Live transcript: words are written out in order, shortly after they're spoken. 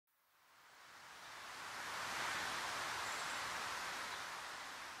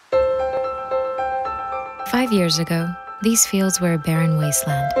5 years ago, these fields were a barren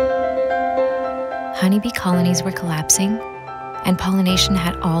wasteland. Honeybee colonies were collapsing, and pollination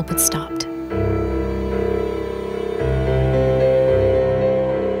had all but stopped.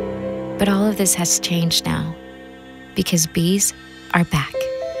 But all of this has changed now, because bees are back.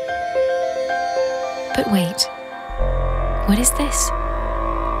 But wait, what is this?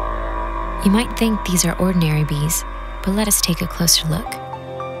 You might think these are ordinary bees, but let us take a closer look.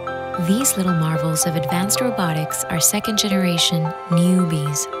 These little marvels of advanced robotics are second-generation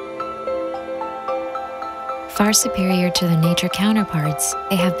NewBees. Far superior to their nature counterparts,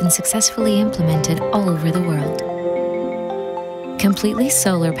 they have been successfully implemented all over the world. Completely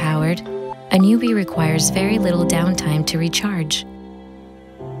solar-powered, a NewBee requires very little downtime to recharge.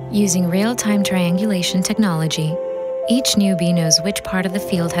 Using real-time triangulation technology, each NewBee knows which part of the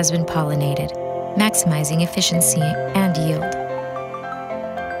field has been pollinated, maximizing efficiency and yield.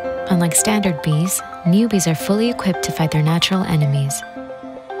 Unlike standard bees, NewBees are fully equipped to fight their natural enemies.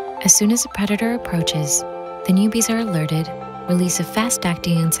 As soon as a predator approaches, the NewBees are alerted, release a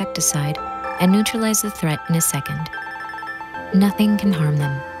fast-acting insecticide, and neutralize the threat in a second. Nothing can harm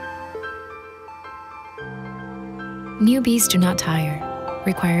them. NewBees do not tire,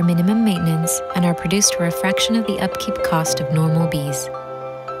 require minimum maintenance, and are produced for a fraction of the upkeep cost of normal bees.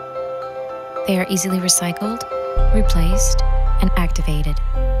 They are easily recycled, replaced, and activated.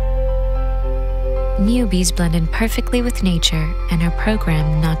 NewBees blend in perfectly with nature and are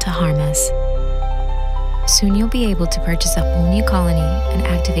programmed not to harm us. Soon you'll be able to purchase a whole new colony and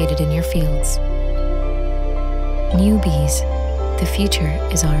activate it in your fields. NewBees, the future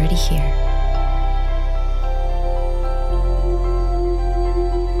is already here.